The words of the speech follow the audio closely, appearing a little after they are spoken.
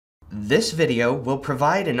This video will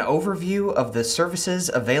provide an overview of the services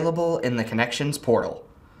available in the Connections portal.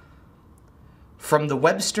 From the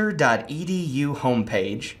webster.edu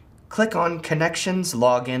homepage, click on Connections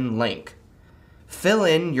Login link. Fill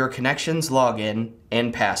in your Connections login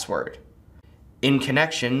and password. In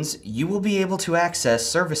Connections, you will be able to access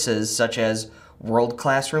services such as World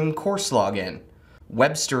Classroom Course Login,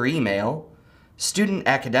 Webster Email, Student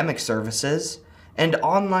Academic Services, and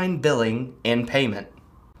online billing and payment.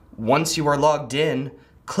 Once you are logged in,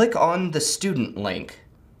 click on the Student link.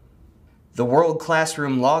 The World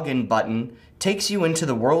Classroom Login button takes you into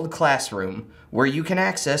the World Classroom, where you can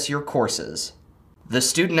access your courses. The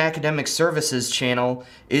Student Academic Services channel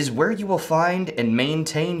is where you will find and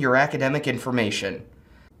maintain your academic information.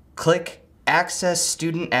 Click Access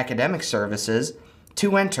Student Academic Services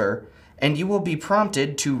to enter, and you will be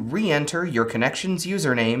prompted to re-enter your Connections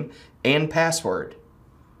username and password.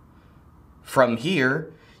 From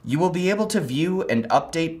here, you will be able to view and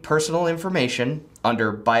update personal information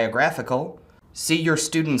under Biographical, see your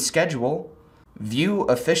student schedule, view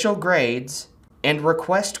official grades, and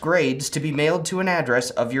request grades to be mailed to an address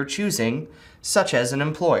of your choosing, such as an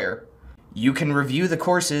employer. You can review the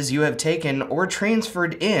courses you have taken or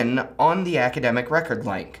transferred in on the academic record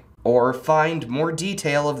link, or find more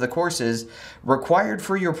detail of the courses required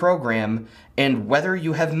for your program and whether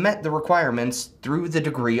you have met the requirements through the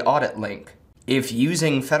degree audit link. If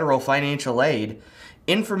using federal financial aid,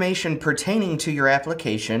 information pertaining to your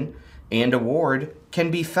application and award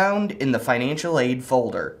can be found in the financial aid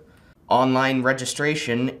folder. Online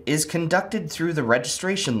registration is conducted through the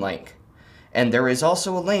registration link, and there is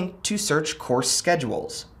also a link to search course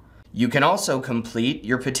schedules. You can also complete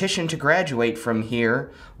your petition to graduate from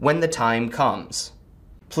here when the time comes.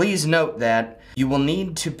 Please note that you will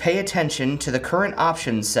need to pay attention to the current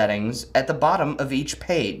options settings at the bottom of each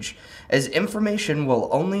page, as information will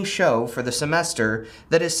only show for the semester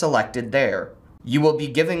that is selected there. You will be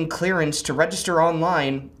given clearance to register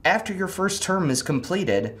online after your first term is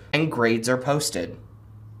completed and grades are posted.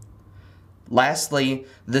 Lastly,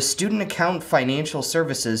 the Student Account Financial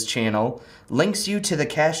Services channel links you to the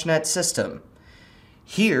CashNet system.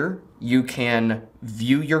 Here, you can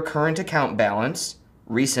view your current account balance,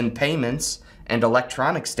 recent payments, and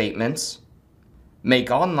electronic statements,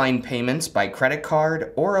 make online payments by credit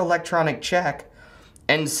card or electronic check,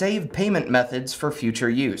 and save payment methods for future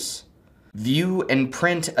use. View and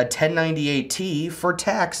print a 1098-T for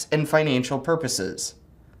tax and financial purposes.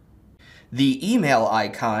 The email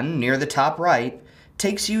icon near the top right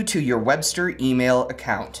takes you to your Webster email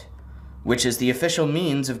account, which is the official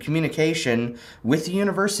means of communication with the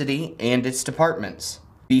university and its departments.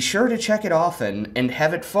 Be sure to check it often and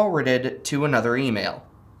have it forwarded to another email.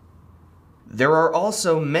 There are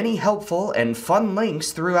also many helpful and fun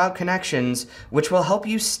links throughout Connections which will help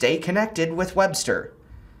you stay connected with Webster.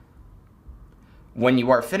 When you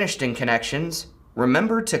are finished in Connections,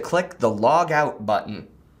 remember to click the Log Out button.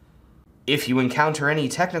 If you encounter any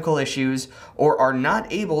technical issues or are not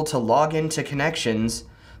able to log into Connections,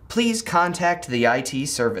 please contact the IT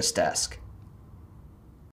service desk.